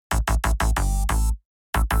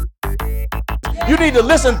You need to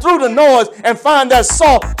listen through the noise and find that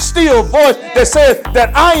soft, still voice that says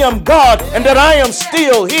that I am God and that I am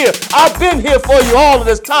still here. I've been here for you all of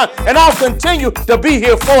this time, and I'll continue to be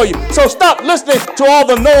here for you. So stop listening to all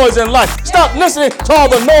the noise in life. Stop listening to all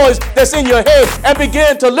the noise that's in your head and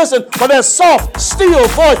begin to listen for that soft, still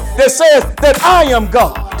voice that says that I am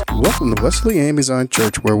God. Welcome to Wesley AME Zion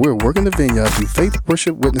Church, where we're working the vineyard through faith,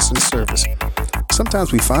 worship, witness, and service.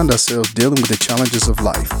 Sometimes we find ourselves dealing with the challenges of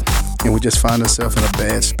life, and we just find ourselves in a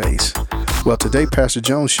bad space. Well, today, Pastor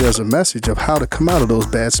Jones shares a message of how to come out of those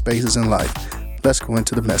bad spaces in life. Let's go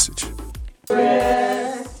into the message.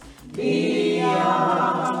 Rest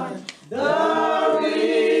beyond the river.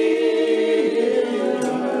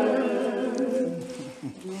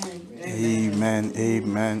 Amen,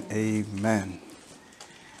 amen, amen.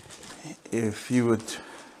 If you would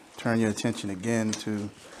turn your attention again to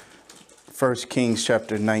 1 Kings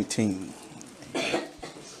chapter 19.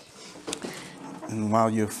 And while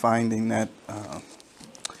you're finding that,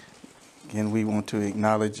 again, we want to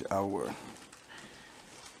acknowledge our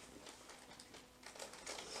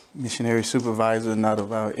missionary supervisor, not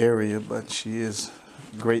of our area, but she is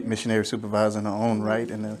a great missionary supervisor in her own right.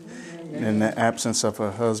 And in the absence of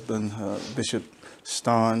her husband, Bishop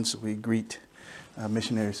Starnes, we greet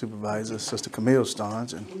missionary supervisor, Sister Camille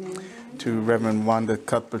Starnes, and to Reverend Wanda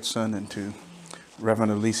Cuthbertson, and to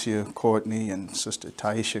Reverend Alicia Courtney, and Sister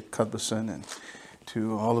Taisha Cuthbertson, and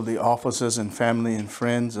to all of the officers and family and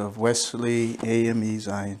friends of Wesley AME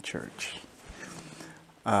Zion Church.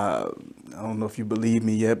 I don't know if you believe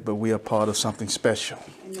me yet, but we are part of something special.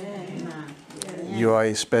 Amen. You are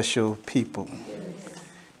a special people,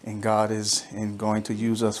 and God is going to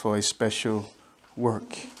use us for a special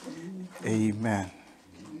work. Amen.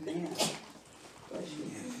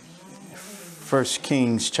 1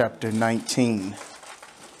 Kings chapter 19.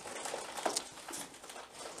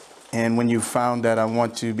 And when you found that, I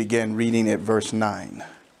want to begin reading at verse 9.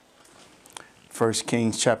 1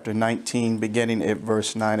 Kings chapter 19, beginning at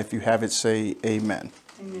verse 9. If you have it, say amen.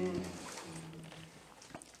 Amen.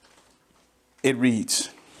 It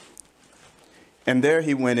reads, "And there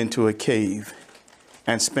he went into a cave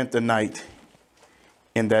and spent the night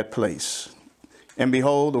in that place. And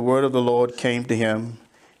behold, the word of the Lord came to him,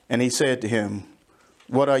 and he said to him,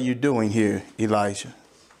 'What are you doing here, Elijah?'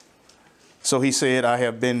 So he said, 'I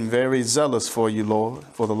have been very zealous for you, Lord,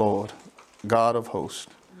 for the Lord, God of hosts.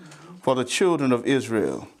 For the children of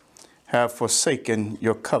Israel have forsaken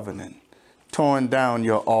your covenant, torn down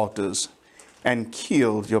your altars, and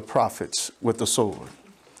killed your prophets with the sword.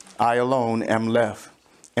 I alone am left,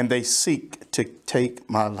 and they seek to take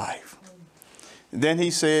my life.' Then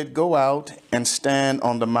he said, 'Go out and stand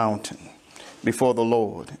on the mountain before the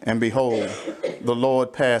Lord.' And behold, the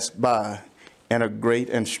Lord passed by, and a great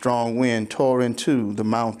and strong wind tore into the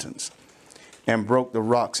mountains and broke the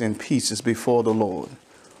rocks in pieces before the Lord.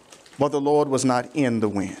 But the Lord was not in the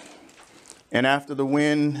wind. And after the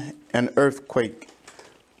wind, an earthquake,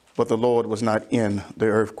 but the Lord was not in the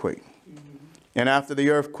earthquake. And after the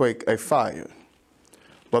earthquake, a fire,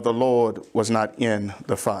 but the Lord was not in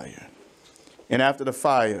the fire. And after the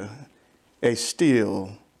fire, a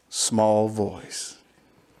still small voice.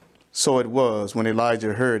 So it was when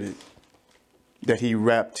Elijah heard it that he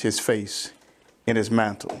wrapped his face in his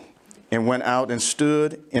mantle and went out and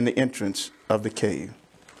stood in the entrance of the cave.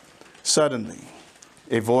 Suddenly,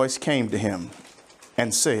 a voice came to him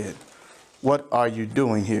and said, 'What are you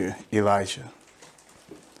doing here, Elijah?'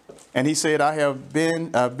 And he said, I've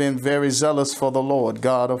been very zealous for the Lord,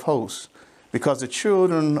 God of hosts, because the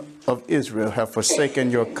children of Israel have forsaken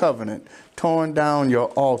your covenant, torn down your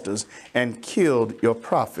altars, and killed your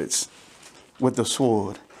prophets with the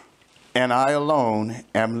sword. And I alone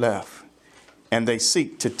am left, and they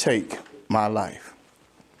seek to take my life.'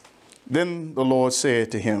 Then the Lord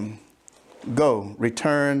said to him, 'Go,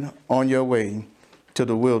 return on your way to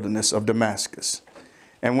the wilderness of Damascus.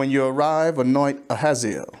 And when you arrive, anoint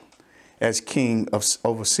Ahaziel as king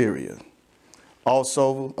over Syria.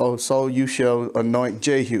 Also you shall anoint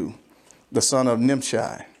Jehu, the son of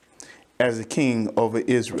Nimshi, as the king over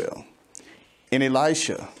Israel. And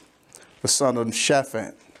Elisha, the son of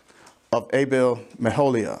Shaphat of Abel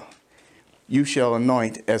Meholah, you shall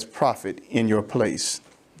anoint as prophet in your place.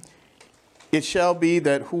 It shall be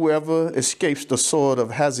that whoever escapes the sword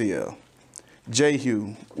of Hazael,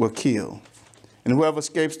 Jehu will kill. And whoever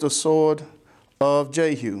escapes the sword of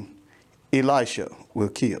Jehu, Elisha will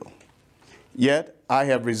kill. Yet I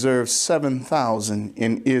have reserved 7,000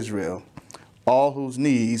 in Israel, all whose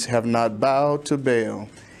knees have not bowed to Baal,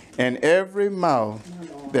 and every mouth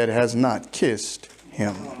that has not kissed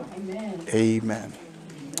him.'" Amen.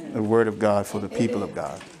 The word of God for the people of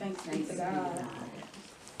God.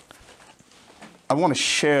 I want to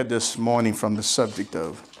share this morning from the subject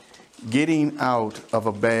of getting out of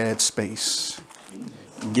a bad space.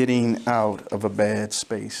 Getting out of a bad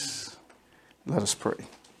space. Let us pray.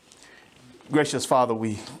 Gracious Father,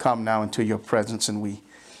 we come now into your presence and we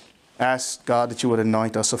ask, God, that you would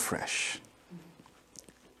anoint us afresh.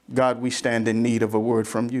 God, we stand in need of a word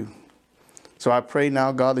from you. So I pray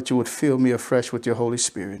now, God, that you would fill me afresh with your Holy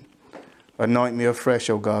Spirit. Anoint me afresh,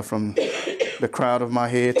 oh God, from the crown of my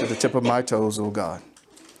head to the tip of my toes, oh God.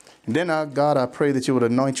 And then, God, I pray that you would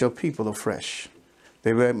anoint your people afresh.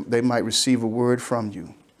 They might receive a word from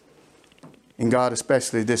you. And God,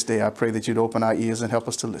 especially this day, I pray that you'd open our ears and help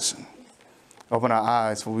us to listen. Open our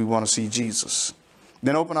eyes, for we want to see Jesus.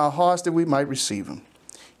 Then open our hearts that we might receive him.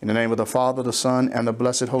 In the name of the Father, the Son, and the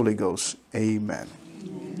blessed Holy Ghost. Amen.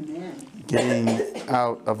 Amen. Getting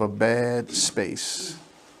out of a bad space.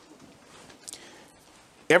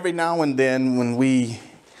 Every now and then when we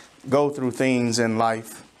go through things in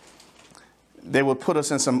life, they will put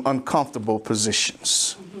us in some uncomfortable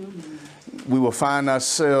positions. We will find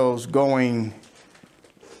ourselves going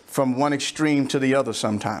from one extreme to the other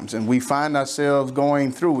sometimes, and we find ourselves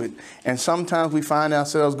going through it. And sometimes we find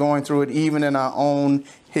ourselves going through it even in our own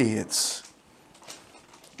heads.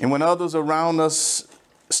 And when others around us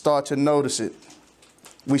start to notice it,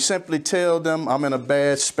 we simply tell them, I'm in a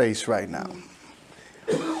bad space right now.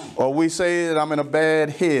 Or we say that I'm in a bad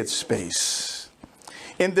head space.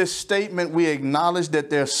 In this statement, we acknowledge that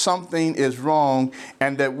there's something is wrong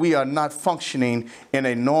and that we are not functioning in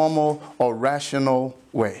a normal or rational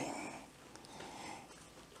way.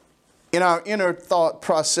 In our inner thought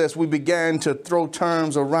process, we began to throw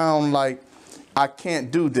terms around like, I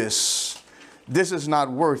can't do this. This is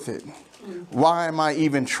not worth it. Why am I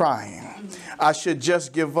even trying? I should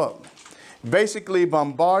just give up. Basically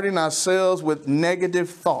bombarding ourselves with negative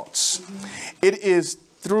thoughts. It is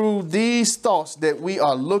through these thoughts that we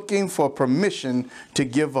are looking for permission to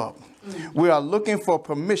give up. We are looking for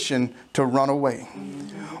permission to run away.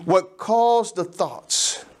 What caused the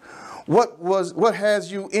thoughts? What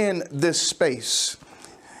has you in this space?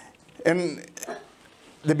 And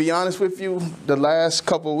to be honest with you, the last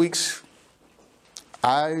couple of weeks,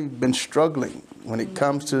 I've been struggling when it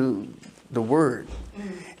comes to the word.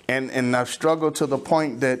 And I've struggled to the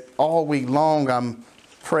point that all week long I'm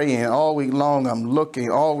praying, all week long I'm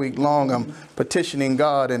looking, all week long I'm petitioning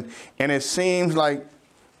God, and it seems like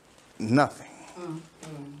nothing.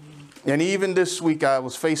 And even this week I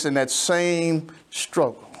was facing that same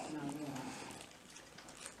struggle.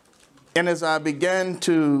 And as I began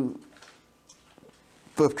to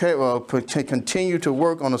continue to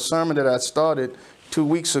work on a sermon that I started 2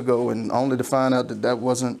 weeks ago, and only to find out that that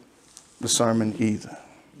wasn't the sermon either.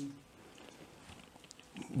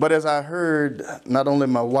 But as I heard not only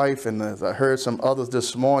my wife and as I heard some others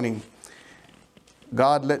this morning,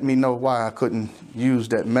 God let me know why I couldn't use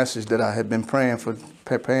that message that I had been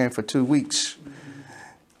preparing for 2 weeks.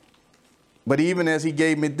 But even as he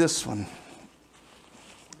gave me this one,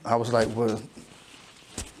 I was like, well,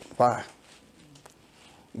 why?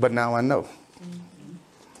 But now I know.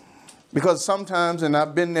 Because sometimes, and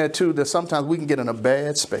I've been there too, that sometimes we can get in a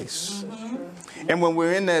bad space. And when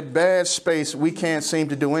we're in that bad space, we can't seem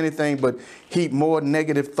to do anything but heap more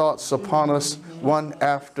negative thoughts upon us, one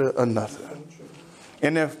after another.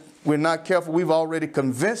 And if we're not careful, we've already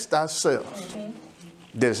convinced ourselves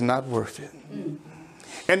that it's not worth it.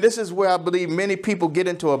 And this is where I believe many people get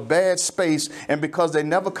into a bad space, and because they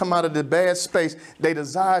never come out of the bad space, they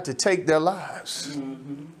desire to take their lives.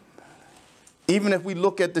 Even if we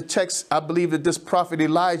look at the text, I believe that this prophet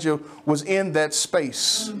Elijah was in that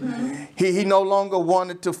space. He no longer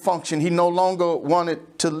wanted to function. He no longer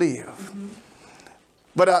wanted to live.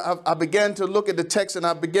 But I began to look at the text and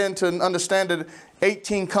I began to understand that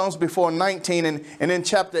 18 comes before 19. And in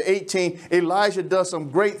chapter 18, Elijah does some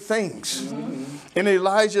great things. And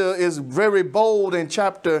Elijah is very bold in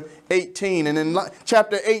chapter 18. And in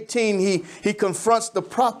chapter 18, he confronts the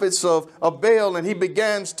prophets of Baal, and he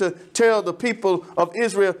begins to tell the people of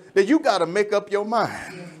Israel that you got to make up your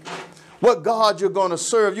mind what God you're going to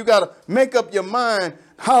serve. You got to make up your mind.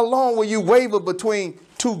 How long will you waver between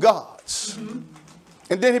two gods?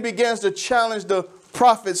 And then he begins to challenge the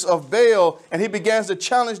prophets of Baal, and he begins to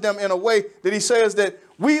challenge them in a way that he says that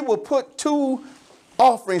we will put two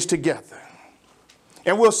offerings together.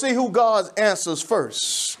 And we'll see who God answers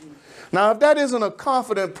first. Now, if that isn't a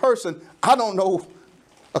confident person, I don't know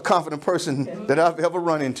a confident person that I've ever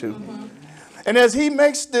run into. And as he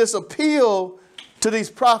makes this appeal to these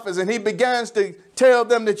prophets and he begins to tell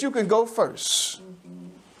them that you can go first.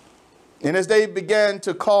 And as they began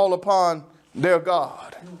to call upon their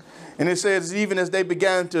God, and it says even as they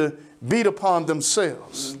began to beat upon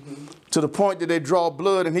themselves to the point that they draw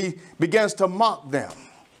blood, and he begins to mock them.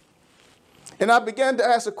 And I began to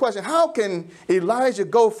ask the question, how can Elijah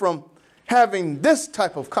go from having this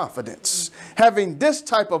type of confidence, having this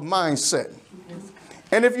type of mindset?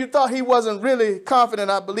 And if you thought he wasn't really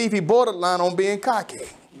confident, I believe he borderline on being cocky.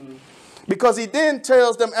 Because he then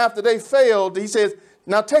tells them after they failed, he says,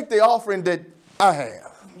 now take the offering that I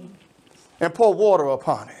have and pour water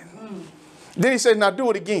upon it. Then he said, now do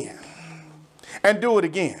it again and do it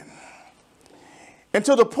again. And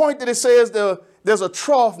to the point that it says there's a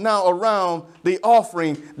trough now around the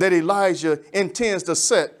offering that Elijah intends to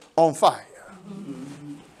set on fire.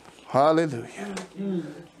 Hallelujah.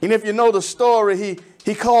 And if you know the story,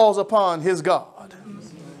 he calls upon his God,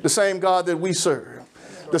 the same God that we serve,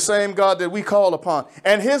 the same God that we call upon.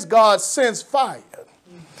 And his God sends fire.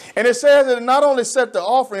 And it says that it not only set the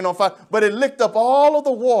offering on fire, but it licked up all of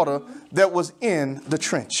the water that was in the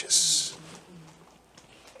trenches.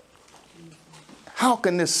 How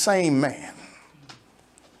can this same man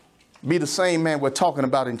be the same man we're talking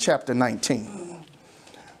about in chapter 19?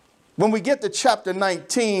 When we get to chapter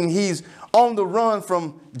 19, he's on the run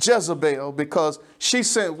from Jezebel because she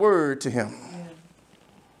sent word to him.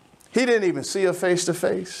 He didn't even see her face to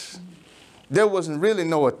face. There wasn't really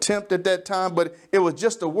no attempt at that time, but it was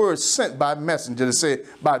just a word sent by messenger that said,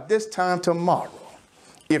 by this time tomorrow,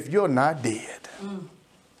 if you're not dead.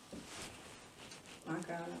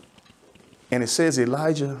 And it says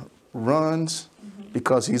Elijah runs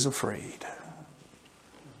because he's afraid.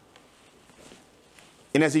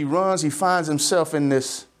 And as he runs, he finds himself in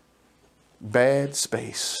this bad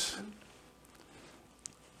space.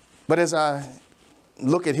 But as I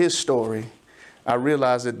look at his story, I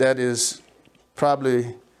realize that that is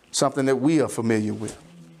probably something that we are familiar with.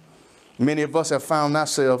 Many of us have found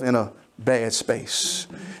ourselves in a bad space.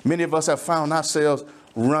 Many of us have found ourselves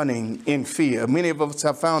running in fear. Many of us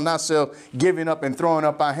have found ourselves giving up and throwing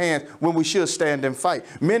up our hands when we should stand and fight.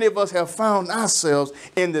 Many of us have found ourselves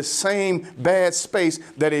in the same bad space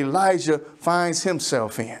that Elijah finds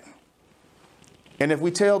himself in. And if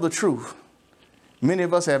we tell the truth, many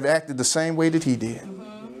of us have acted the same way that he did.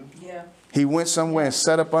 Yeah. He went somewhere and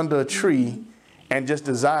sat up under a tree and just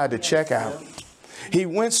desired to check out. He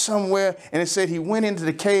went somewhere and it said he went into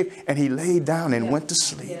the cave and he laid down and went to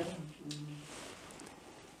sleep.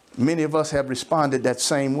 Many of us have responded that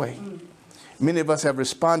same way. Many of us have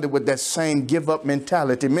responded with that same give up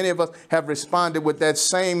mentality. Many of us have responded with that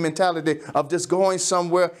same mentality of just going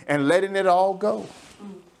somewhere and letting it all go.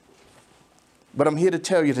 But I'm here to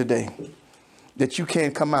tell you today that you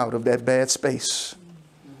can't come out of that bad space.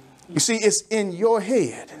 You see, it's in your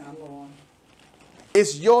head.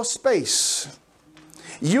 It's your space.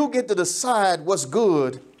 You get to decide what's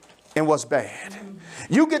good and what's bad.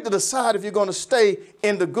 You get to decide if you're going to stay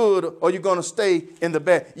in the good or you're going to stay in the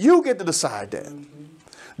bad. You get to decide that.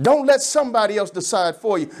 Don't let somebody else decide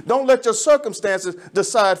for you. Don't let your circumstances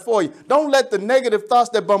decide for you. Don't let the negative thoughts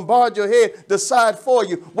that bombard your head decide for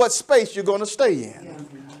you what space you're going to stay in.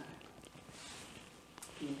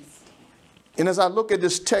 And as I look at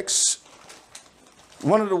this text,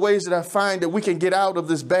 one of the ways that I find that we can get out of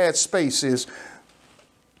this bad space is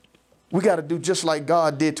we got to do just like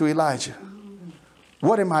God did to Elijah.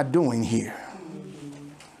 What am I doing here?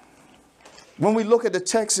 When we look at the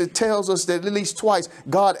text, it tells us that at least twice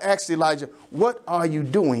God asked Elijah, what are you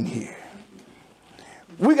doing here?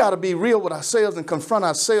 We got to be real with ourselves and confront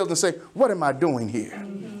ourselves and say, what am I doing here?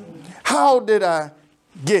 How did I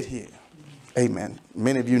get here? Amen.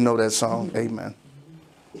 Many of you know that song. Amen.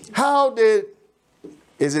 How did,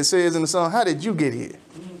 as it says in the song, how did you get here?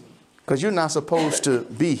 Because you're not supposed to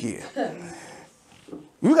be here.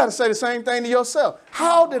 You got to say the same thing to yourself.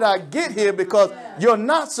 How did I get here? Because you're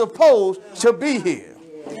not supposed to be here.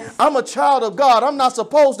 I'm a child of God. I'm not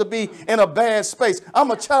supposed to be in a bad space.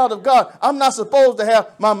 I'm a child of God. I'm not supposed to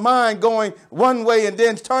have my mind going one way and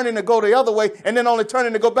then turning to go the other way and then only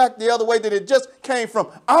turning to go back the other way that it just came from.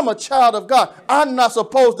 I'm a child of God. I'm not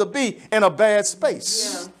supposed to be in a bad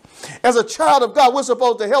space. As a child of God, we're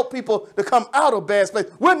supposed to help people to come out of bad space.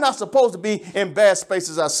 We're not supposed to be in bad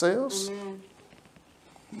spaces ourselves.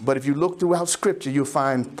 But if you look throughout Scripture, you'll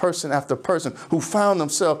find person after person who found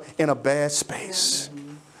themselves in a bad space.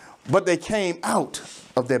 But they came out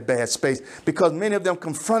of their bad space because many of them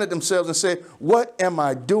confronted themselves and said, what am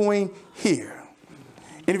I doing here?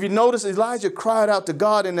 And if you notice, Elijah cried out to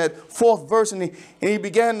God in that 4th verse and he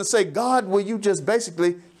began to say, God, will you just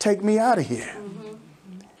basically take me out of here?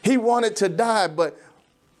 He wanted to die, but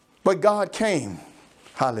God came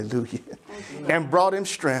Hallelujah. And brought him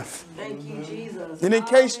strength. Thank you, Jesus. And in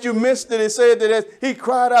case you missed it, it said that as he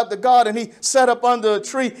cried out to God and he sat up under a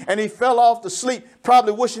tree and he fell off to sleep,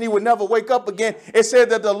 probably wishing he would never wake up again. It said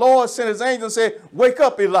that the Lord sent his angel and said, wake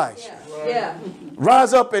up, Elijah. Yeah.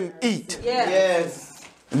 Rise up and eat. Yeah. Yes.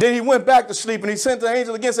 And then he went back to sleep and he sent the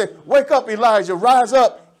angel again and said, wake up, Elijah, rise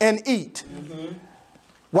up and eat.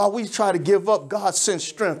 While we try to give up, God sends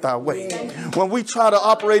strength our way. When we try to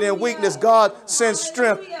operate in weakness, God sends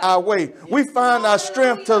strength our way. We find our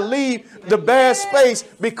strength to leave the bad space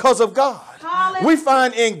because of God. We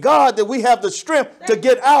find in God that we have the strength to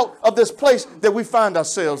get out of this place that we find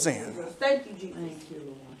ourselves in. Thank you, Jesus.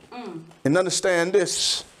 And understand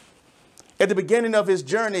this. At the beginning of his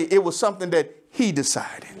journey, it was something that he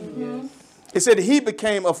decided. It said he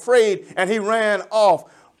became afraid and he ran off.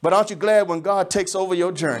 But aren't you glad when God takes over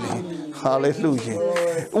your journey?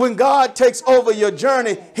 Hallelujah. When God takes over your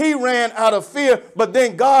journey, he ran out of fear, but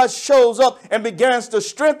then God shows up and begins to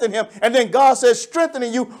strengthen him. And then God says,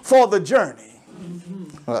 strengthening you for the journey.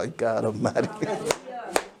 Oh, God Almighty.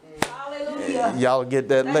 Hallelujah. Y'all get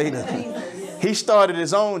that later. He started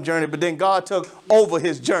his own journey, but then God took over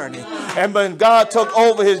his journey. And when God took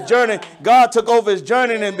over his journey, God took over his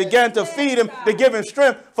journey and began to feed him, to give him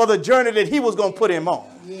strength for the journey that he was going to put him on.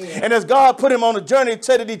 And as God put him on a journey, it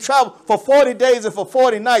said that he traveled for 40 days and for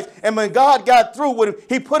 40 nights. And when God got through with him,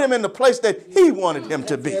 he put him in the place that he wanted him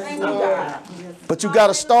to be. But you got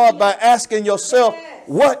to start by asking yourself,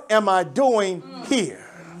 what am I doing here?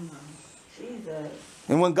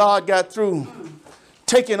 And when God got through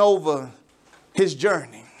taking over his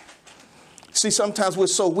journey, see, sometimes we're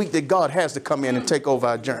so weak that God has to come in and take over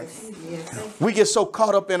our journey. We get so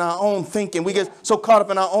caught up in our own thinking. We get so caught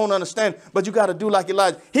up in our own understanding. But you got to do like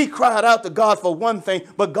Elijah. He cried out to God for one thing,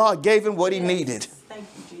 but God gave him what he needed. Thank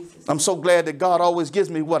you, Jesus. I'm so glad that God always gives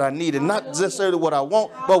me what I need, and not necessarily what I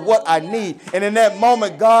want, but what I need. And in that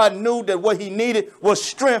moment, God knew that what he needed was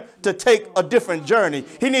strength to take a different journey.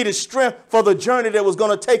 He needed strength for the journey that was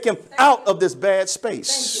going to take him out of this bad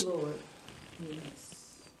space. Thank you, Lord.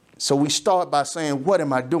 So we start by saying, what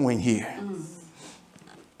am I doing here?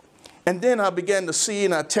 And then I began to see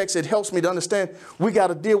in our text, it helps me to understand we got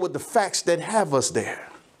to deal with the facts that have us there.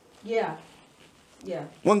 Yeah. Yeah.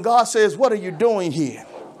 When God says, what are you doing here?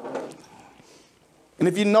 And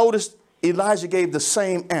if you notice, Elijah gave the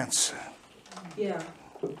same answer. Yeah.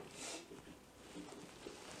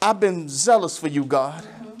 I've been zealous for you, God.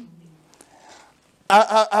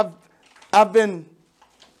 I've been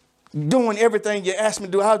doing everything you asked me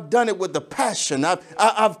to do. I've done it with the passion.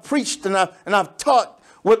 I've preached and I've taught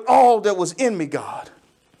with all that was in me, God.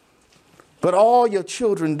 But all your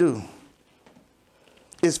children do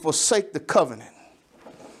is forsake the covenant.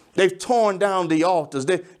 They've torn down the altars.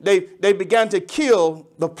 They began to kill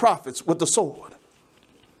the prophets with the sword.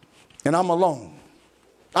 And I'm alone.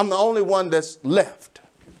 I'm the only one that's left.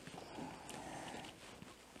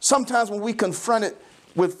 Sometimes when we confront it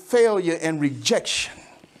with failure and rejection,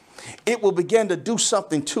 it will begin to do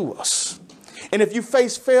something to us. And if you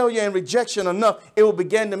face failure and rejection enough, it will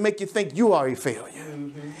begin to make you think you are a failure.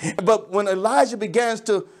 But when Elijah begins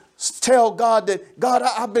to tell God that, God,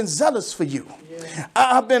 I've been zealous for you.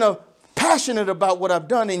 I've been passionate about what I've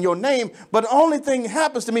done in your name. But the only thing that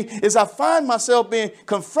happens to me is I find myself being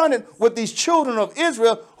confronted with these children of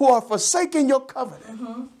Israel who are forsaking your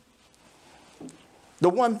covenant. The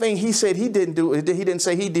one thing he said he didn't do, he didn't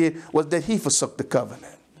say he did, was that he forsook the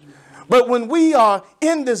covenant. But when we are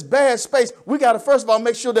in this bad space, we got to first of all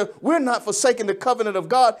make sure that we're not forsaking the covenant of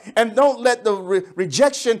God, and don't let the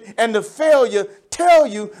rejection and the failure tell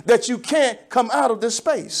you that you can't come out of this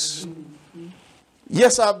space.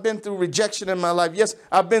 Yes, I've been through rejection in my life. Yes,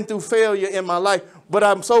 I've been through failure in my life. But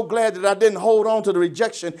I'm so glad that I didn't hold on to the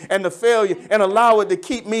rejection and the failure and allow it to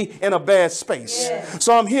keep me in a bad space.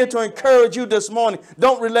 So I'm here to encourage you this morning.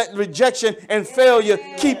 Don't let rejection and failure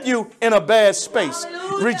keep you in a bad space.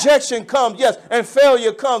 Rejection comes, yes, and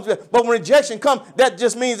failure comes. But when rejection comes, that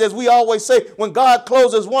just means, as we always say, when God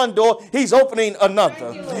closes one door, he's opening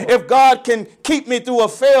another. If God can keep me through a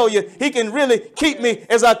failure, he can really keep me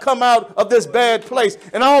as I come out of this bad place.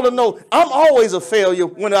 And I ought to know I'm always a failure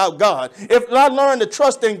without God. If I learn to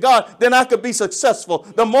trust in God, then I could be successful.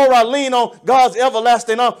 The more I lean on God's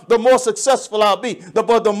everlasting arm, the more successful I'll be.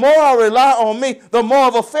 But the more I rely on me, the more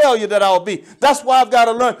of a failure that I'll be. That's why I've got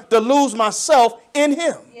to learn to lose myself in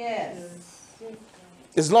him. Yes.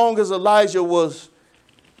 As long as Elijah was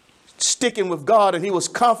sticking with God and he was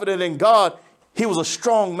confident in God, he was a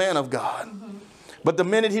strong man of God. But the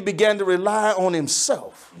minute he began to rely on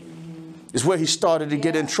himself is where he started to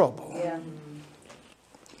get in trouble.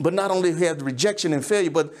 But not only he had rejection and failure,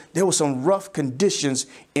 but there were some rough conditions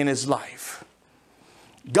in his life.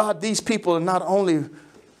 God, these people are not only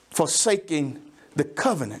forsaking the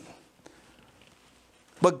covenant,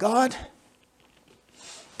 but God,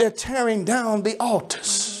 they're tearing down the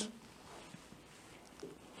altars.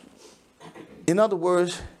 In other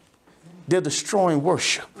words, they're destroying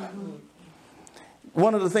worship.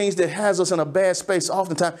 One of the things that has us in a bad space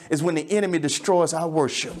oftentimes is when the enemy destroys our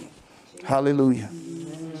worship. Hallelujah.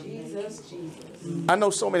 I know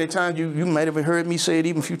so many times you might have heard me say it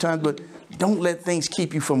even a few times, but don't let things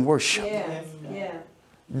keep you from worship.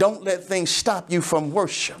 Don't let things stop you from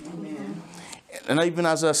worship. And even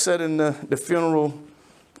as I said in the funeral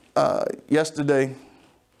yesterday,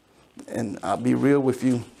 and I'll be real with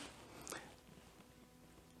you,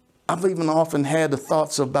 I've even often had the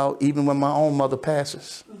thoughts about even when my own mother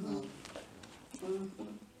passes,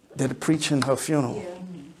 that preaching her funeral.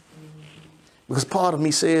 Because part of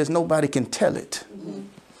me says nobody can tell it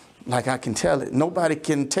like I can tell it. Nobody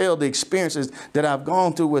can tell the experiences that I've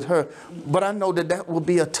gone through with her. But I know that that will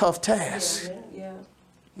be a tough task.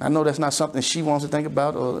 I know that's not something she wants to think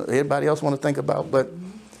about or everybody else wants to think about. But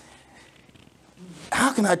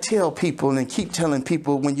how can I tell people and keep telling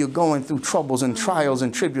people when you're going through troubles and trials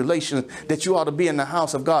and tribulations that you ought to be in the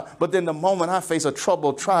house of God? But then the moment I face a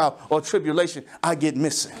trouble, trial, or tribulation, I get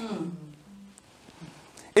missing.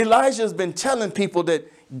 Elijah has been telling people that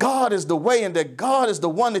God is the way and that God is the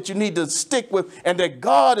one that you need to stick with, and that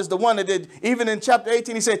God is the one that did. Even in chapter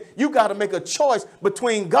 18, he said, you got to make a choice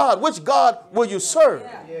between God. Which God will you serve?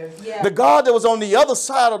 The God that was on the other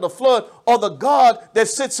side of the flood, or the God that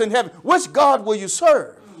sits in heaven? Which God will you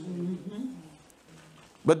serve?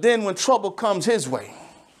 But then when trouble comes his way,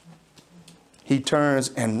 he turns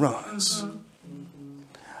and runs.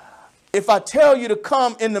 If I tell you to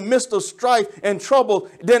come in the midst of strife and trouble,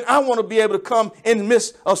 then I want to be able to come in the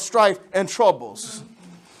midst of strife and troubles.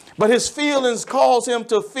 But his feelings cause him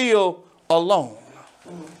to feel alone.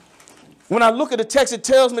 When I look at the text, it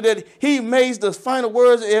tells me that he makes the final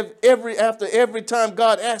words after every time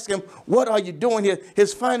God asks him, what are you doing here?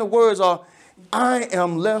 His final words are, I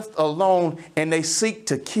am left alone and they seek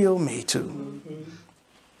to kill me too.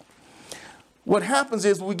 What happens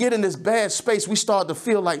is when we get in this bad space, we start to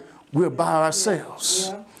feel like we're by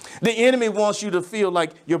ourselves. The enemy wants you to feel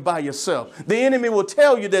like you're by yourself. The enemy will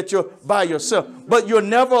tell you that you're by yourself, but you're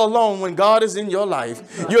never alone when God is in your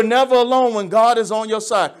life. You're never alone when God is on your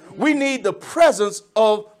side. We need the presence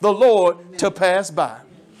of the Lord to pass by.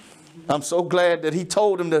 I'm so glad that he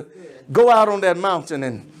told him to go out on that mountain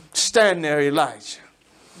and stand there, Elijah.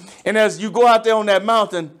 And as you go out there on that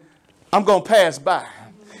mountain, I'm going to pass by.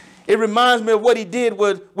 It reminds me of what he did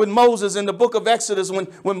with Moses in the book of Exodus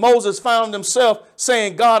when Moses found himself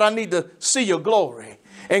saying, God, I need to see your glory.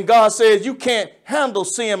 And God says, you can't handle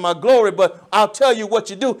seeing my glory, but I'll tell you what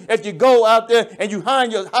you do. If you go out there and you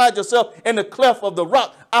hide yourself in the cleft of the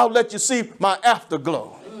rock, I'll let you see my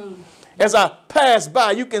afterglow. As I pass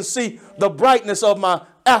by, you can see the brightness of my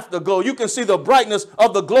afterglow. You can see the brightness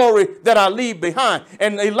of the glory that I leave behind.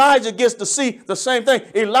 And Elijah gets to see the same thing.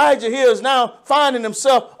 Elijah here is now finding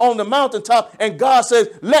himself on the mountaintop, and God says,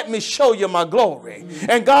 let me show you my glory.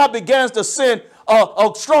 And God begins to send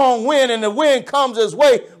a strong wind, and the wind comes his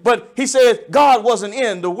way, but he says God wasn't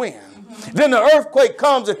in the wind. Then the earthquake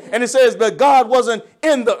comes, and it says that God wasn't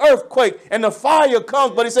in the earthquake, and the fire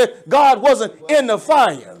comes, but he said God wasn't in the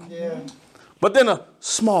fire. But then a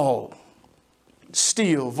small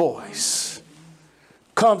still voice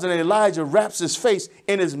comes, and Elijah wraps his face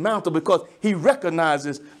in his mantle because he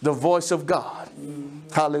recognizes the voice of God.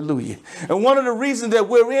 Hallelujah. And one of the reasons that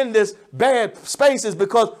we're in this bad space is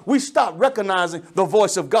because we stopped recognizing the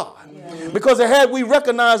voice of God. Because had we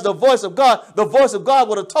recognized the voice of God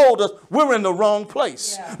would have told us we're in the wrong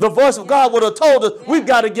place. The voice of God would have told us we've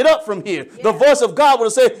got to get up from here. The voice of God would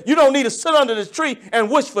have said, you don't need to sit under this tree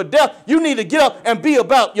and wish for death. You need to get up and be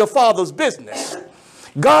about your Father's business.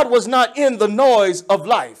 God was not in the noise of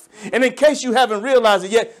life. And in case you haven't realized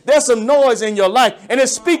it yet, there's some noise in your life, and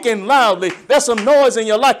it's speaking loudly. There's some noise in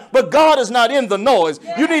your life, but God is not in the noise.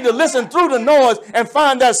 You need to listen through the noise and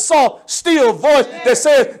find that soft, still voice that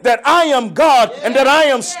says that I am God and that I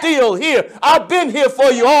am still here. I've been here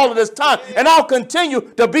for you all of this time, and I'll continue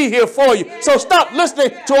to be here for you. So stop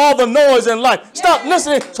listening to all the noise in life. Stop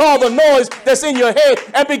listening to all the noise that's in your head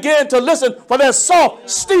and begin to listen for that soft,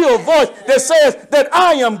 still voice that says that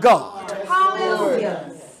I am God. Hallelujah.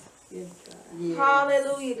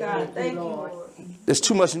 Hallelujah, God. Thank you, Lord. There's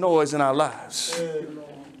too much noise in our lives.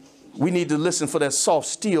 We need to listen for that soft,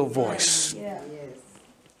 still voice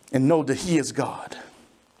and know that he is God.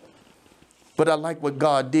 But I like what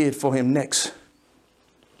God did for him next.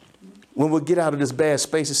 when we get out of this bad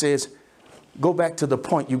space, it says, go back to the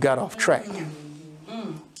point you got off track.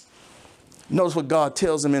 Notice what God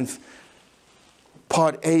tells him in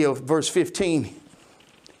part A of verse 15. He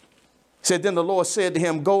said, then the Lord said to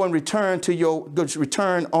him, go and return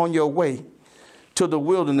on your way to the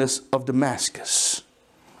wilderness of Damascus.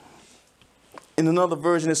 In another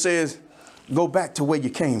version, it says, go back to where you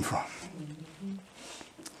came from.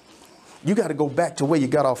 You got to go back to where you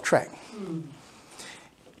got off track.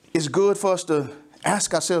 It's good for us to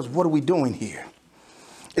ask ourselves, what are we doing here?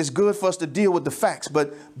 It's good for us to deal with the facts,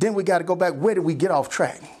 but then we got to go back. Where did we get off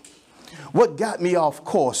track? What got me off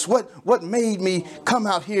course? What made me come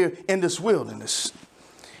out here in this wilderness?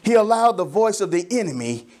 He allowed the voice of the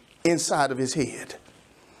enemy inside of his head.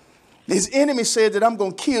 His enemy said that I'm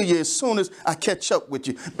going to kill you as soon as I catch up with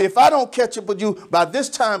you. If I don't catch up with you by this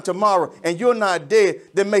time tomorrow and you're not dead,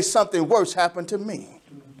 then may something worse happen to me.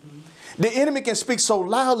 The enemy can speak so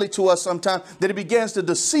loudly to us sometimes that it begins to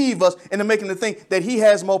deceive us into making us think that he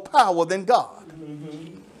has more power than God.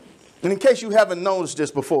 And in case you haven't noticed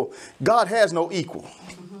this before, God has no equal.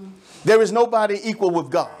 There is nobody equal with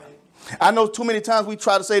God. I know too many times we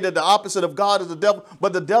try to say that the opposite of God is the devil,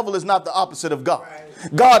 but the devil is not the opposite of God.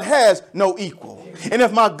 God has no equal. And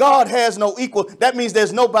if my God has no equal, that means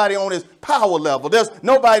there's nobody on his power level. There's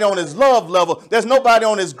nobody on his love level. There's nobody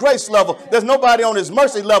on his grace level. There's nobody on his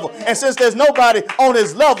mercy level. And since there's nobody on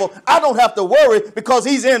his level, I don't have to worry because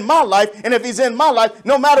he's in my life. And if he's in my life,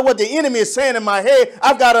 no matter what the enemy is saying in my head,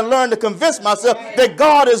 I've got to learn to convince myself that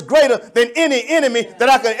God is greater than any enemy that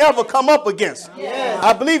I could ever come up against.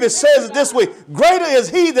 I believe it says it this way: greater is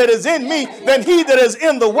he that is in me than he that is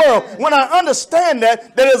in the world. When I understand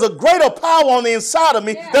that there's a greater power on the inside of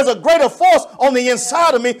me, there's a greater force on the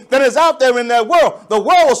inside of me than is out there in that world. The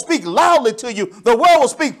world will speak loudly to you. The world will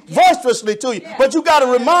speak boisterously to you. But you got to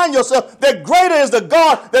remind yourself that greater is the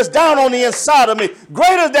God that's down on the inside of me.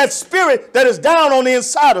 Greater is that spirit that is down on the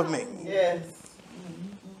inside of me. Yes.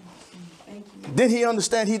 Then he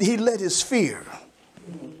understand. He let his fear.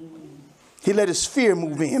 He let his fear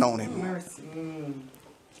move in on him.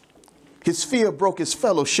 His fear broke his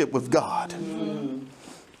fellowship with God.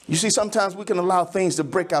 You see, sometimes we can allow things to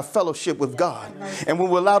break our fellowship with God. And when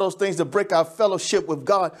we allow those things to break our fellowship with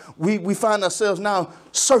God, we find ourselves now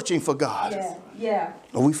searching for God.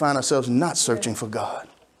 Or we find ourselves not searching for God.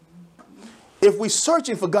 If we're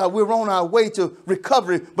searching for God, we're on our way to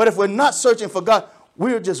recovery. But if we're not searching for God,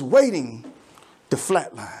 we're just waiting to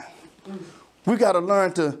flatline. We got to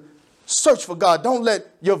learn to search for God. Don't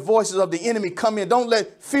let your voices of the enemy come in. Don't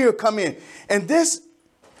let fear come in. And this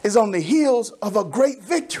is on the heels of a great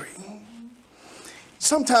victory.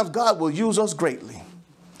 Sometimes God will use us greatly,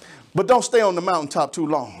 but don't stay on the mountaintop too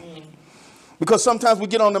long. Because sometimes we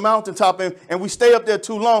get on the mountaintop and we stay up there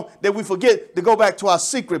too long that we forget to go back to our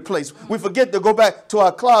secret place. We forget to go back to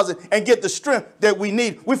our closet and get the strength that we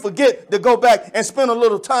need. We forget to go back and spend a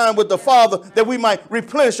little time with the Father that we might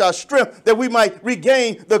replenish our strength, that we might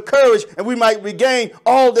regain the courage, and we might regain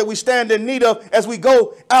all that we stand in need of as we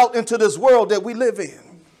go out into this world that we live in.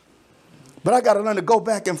 But I got to learn to go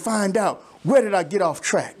back and find out, where did I get off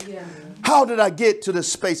track? How did I get to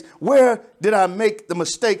this space? Where did I make the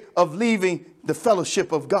mistake of leaving the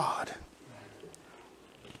fellowship of God?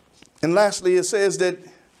 And lastly, it says that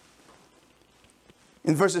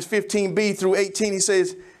in verses 15b through 18, he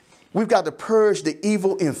says, we've got to purge the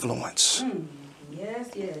evil influence. Yes,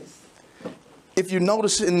 yes. If you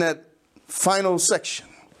notice in that final section,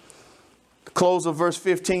 the close of verse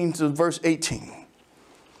 15 to verse 18,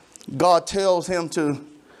 God tells him to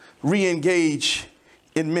re-engage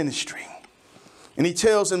in ministry. And he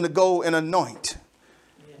tells him to go and anoint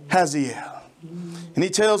Hazael. And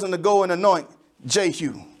he tells him to go and anoint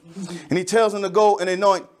Jehu. And he tells him to go and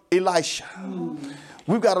anoint Elisha.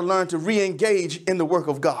 We've got to learn to re-engage in the work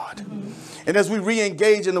of God. And as we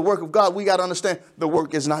re-engage in the work of God, we got to understand the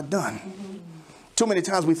work is not done. Too many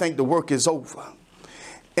times we think the work is over.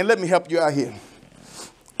 And let me help you out here.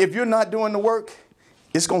 If you're not doing the work,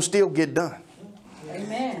 it's going to still get done.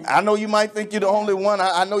 Amen. I know you might think you're the only one.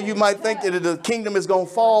 I know you might think that the kingdom is going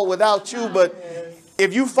to fall without you, but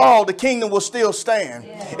if you fall, the kingdom will still stand.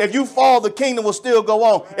 If you fall, the kingdom will still go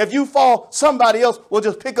on. If you fall, somebody else will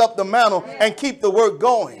just pick up the mantle and keep the work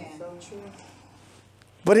going.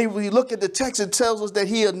 But if we look at the text, it tells us that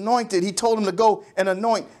he told him to go and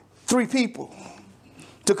anoint 3 people.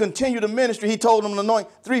 To continue the ministry, he told him to anoint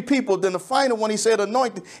 3 people. Then the final one, he said,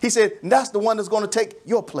 anoint. He said, that's the one that's going to take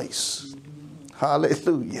your place.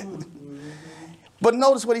 Hallelujah. But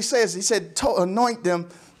notice what he says. He said, anoint them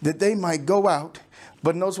that they might go out.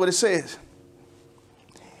 But notice what it says.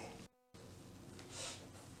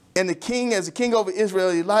 And the king, as the king over Israel,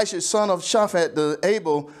 Elisha, son of Shaphat, the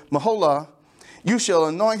Abel Maholah, you shall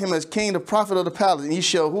anoint him as king, the prophet of the palace. And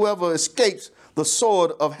whoever escapes the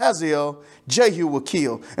sword of Hazael, Jehu will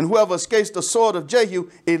kill. And whoever escapes the sword of Jehu,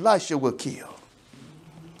 Elisha will kill.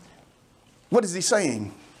 What is he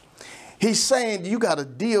saying? He's saying you got to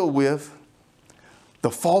deal with the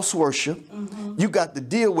false worship. You got to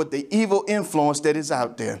deal with the evil influence that is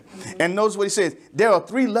out there. And notice what he says. There are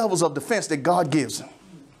 3 levels of defense that God gives him.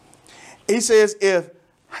 He says if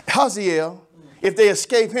Hazael, if they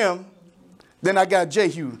escape him, then I got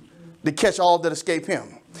Jehu to catch all that escape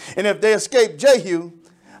him. And if they escape Jehu,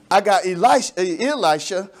 I got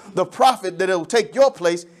Elisha, the prophet that will take your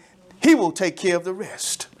place. He will take care of the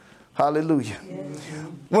rest. Hallelujah. Yes.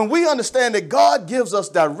 When we understand that God gives us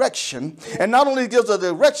direction, and not only gives us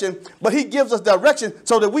direction, but he gives us direction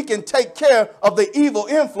so that we can take care of the evil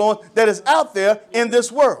influence that is out there in this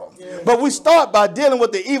world. Yes. But we start by dealing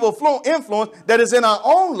with the evil influence that is in our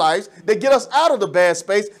own lives that get us out of the bad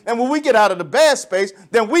space. And when we get out of the bad space,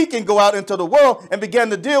 then we can go out into the world and begin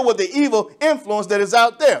to deal with the evil influence that is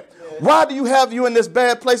out there. Why do you have you in this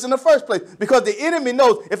bad place in the first place? Because the enemy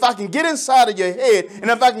knows if I can get inside of your head and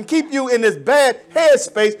if I can keep you in this bad head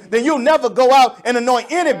space, then you'll never go out and anoint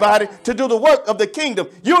anybody to do the work of the kingdom.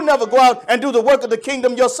 You'll never go out and do the work of the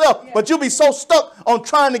kingdom yourself. But you'll be so stuck on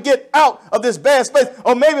trying to get out of this bad space.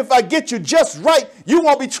 Or maybe if I get you just right, you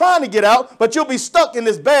won't be trying to get out, but you'll be stuck in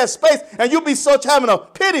this bad space and you'll be such having a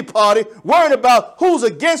pity party, worrying about who's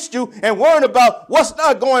against you and worrying about what's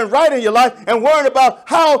not going right in your life and worrying about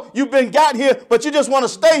how you've been got here, but you just want to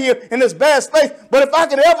stay here in this bad space. But if I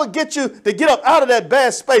can ever get you to get up out of that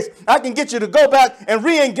bad space, I can get you to go back and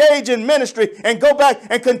re-engage in ministry and go back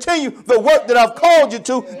and continue the work that I've called you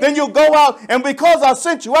to. Then you'll go out, and because I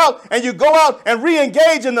sent you out and you go out and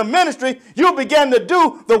re-engage in the ministry, you'll begin to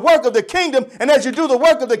do the work of the kingdom. And as you do the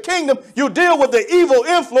work of the kingdom, you deal with the evil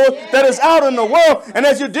influence that is out in the world. And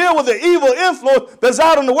as you deal with the evil influence that's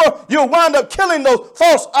out in the world, you'll wind up killing those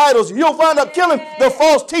false idols. You'll wind up killing the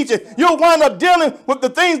false teachers. You'll wind up dealing with the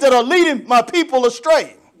things that are leading my people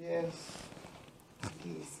astray. Yes.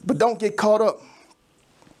 But don't get caught up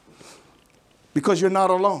because you're not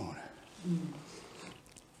alone.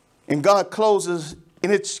 And God closes,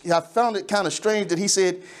 and I found it kind of strange that he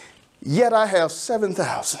said, yet I have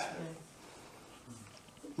 7,000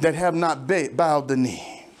 that have not bowed the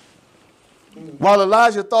knee. While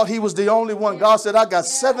Elijah thought he was the only one, God said, I got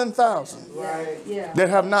 7,000 that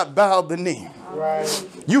have not bowed the knee. Right.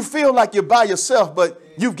 You feel like you're by yourself, but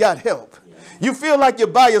you've got help. You feel like you're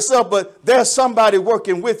by yourself, but there's somebody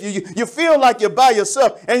working with you. You feel like you're by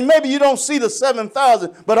yourself, and maybe you don't see the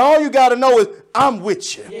 7,000, but all you got to know is I'm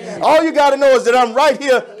with you. Yeah. All you got to know is that I'm right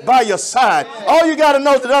here by your side. All you got to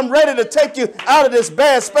know is that I'm ready to take you out of this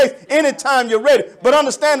bad space anytime you're ready. But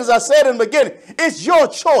understand, as I said in the beginning, it's your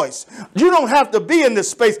choice. You don't have to be in this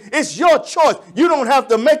space. It's your choice. You don't have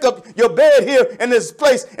to make up your bed here in this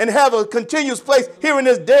place and have a continuous place here in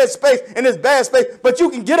this dead space, in this bad space. But you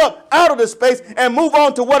can get up out of this space and move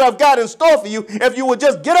on to what I've got in store for you if you would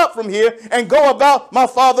just get up from here and go about my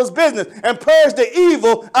Father's business and purge the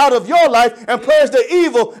evil out of your life and purge the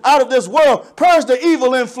evil out of this world. Purge the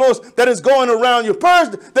evil influence that is going around you.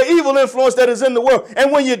 Purge the evil influence that is in the world.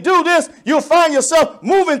 And when you do this, you'll find yourself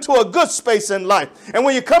moving to a good space in life. And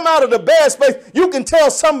when you come out of the bad space, you can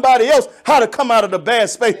tell somebody else how to come out of the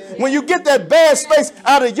bad space. When you get that bad space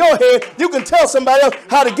out of your head, you can tell somebody else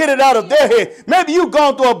how to get it out of their head. Maybe you've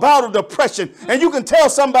gone through a bout of depression and you can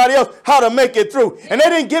tell somebody else how to make it through. And they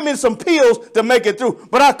didn't give me some pills to make it through,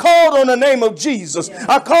 but I called on the name of Jesus.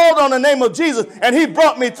 I called on the name of Jesus, and he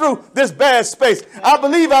brought me through this bad space. I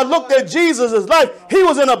believe I looked at Jesus' life. He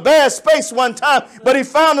was in a bad space one time, but he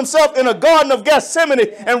found himself in a Garden of Gethsemane.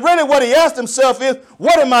 And really what he asked himself is,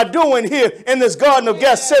 what am I doing here in this Garden of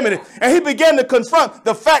Gethsemane? And he began to confront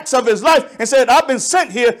the facts of his life and said, I've been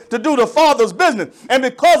sent here to do the Father's business. And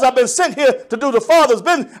because I've been sent here to do the Father's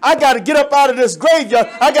business, I got to get up out of this graveyard.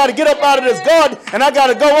 I got to get up out of this garden, and I got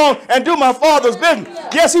to go on and do my Father's business.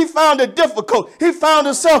 Yes, he found it difficult. He found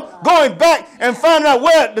himself going back and finding out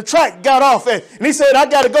where the track got off at. And he said, I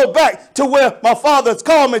got to go back to where my Father's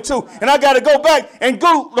called me to. And I got to go back and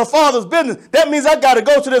do the Father's business. That means I got to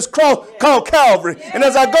go to this cross called Calvary. And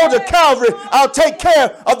as I go to Calvary, I'll take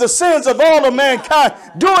care of the sins of all of mankind,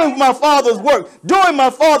 doing my Father's work, doing my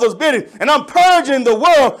Father's bidding. And I'm purging the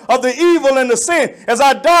world of the evil and the sin. As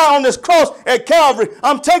I die on this cross at Calvary,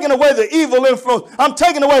 I'm taking away the evil influence. I'm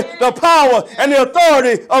taking away the power and the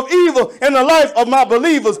authority of evil in the life of my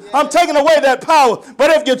believers. I'm taking away away that power.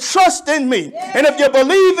 But if you trust in me, and if you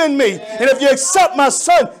believe in me, and if you accept my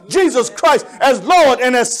son, Jesus Christ, as Lord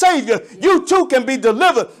and as Savior, you too can be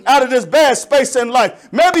delivered out of this bad space in life.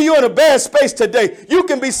 Maybe you're in a bad space today. You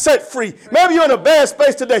can be set free. Maybe you're in a bad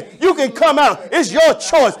space today. You can come out. It's your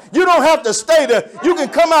choice. You don't have to stay there. You can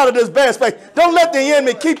come out of this bad space. Don't let the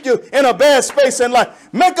enemy keep you in a bad space in life.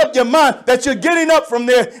 Make up your mind that you're getting up from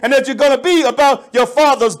there and that you're going to be about your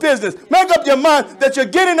Father's business. Make up your mind that you're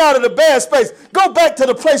getting out of the bad space. Go back to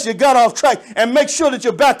the place you got off track and make sure that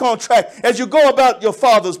you're back on track as you go about your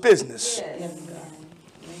Father's business. Yes.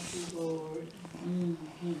 Thank you, Lord.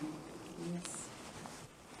 Yes.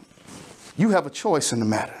 You have a choice in the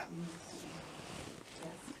matter.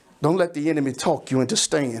 Don't let the enemy talk you into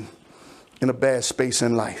staying in a bad space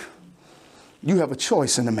in life. You have a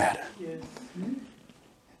choice in the matter.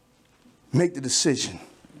 Make the decision.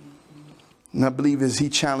 And I believe as he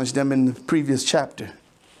challenged them in the previous chapter,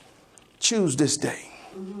 choose this day.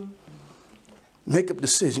 Make up a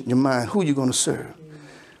decision in your mind who you're going to serve.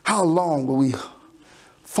 How long will we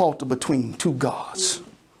falter between two gods?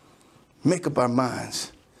 Make up our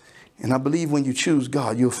minds. And I believe when you choose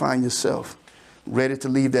God, you'll find yourself ready to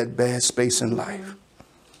leave that bad space in life.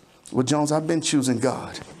 Well, Jones, I've been choosing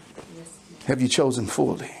God. Have you chosen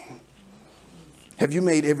fully? Have you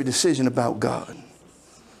made every decision about God?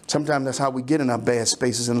 Sometimes that's how we get in our bad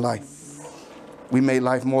spaces in life. We made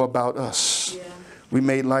life more about us. We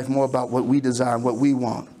made life more about what we desire and what we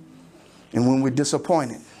want. And when we're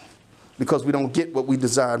disappointed because we don't get what we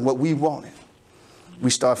desire and what we wanted, we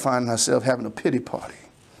start finding ourselves having a pity party.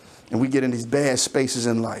 And we get in these bad spaces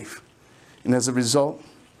in life. And as a result,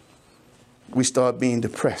 we start being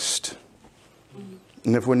depressed.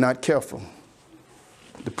 And if we're not careful,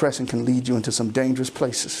 depression can lead you into some dangerous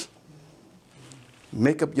places.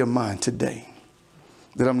 Make up your mind today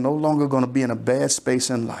that I'm no longer going to be in a bad space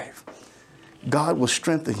in life. God will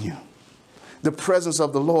strengthen you. The presence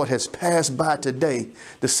of the Lord has passed by today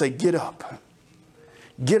to say, get up.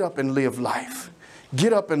 Get up and live life.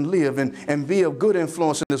 Get up and live and be a good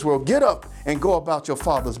influence in this world. Get up and go about your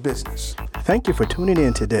Father's business. Thank you for tuning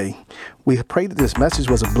in today. We pray that this message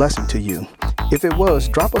was a blessing to you. If it was,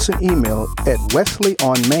 drop us an email at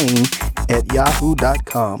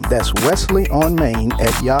wesleyonmain@yahoo.com. That's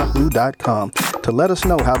wesleyonmain@yahoo.com to let us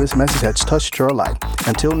know how this message has touched your life.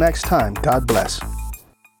 Until next time, God bless.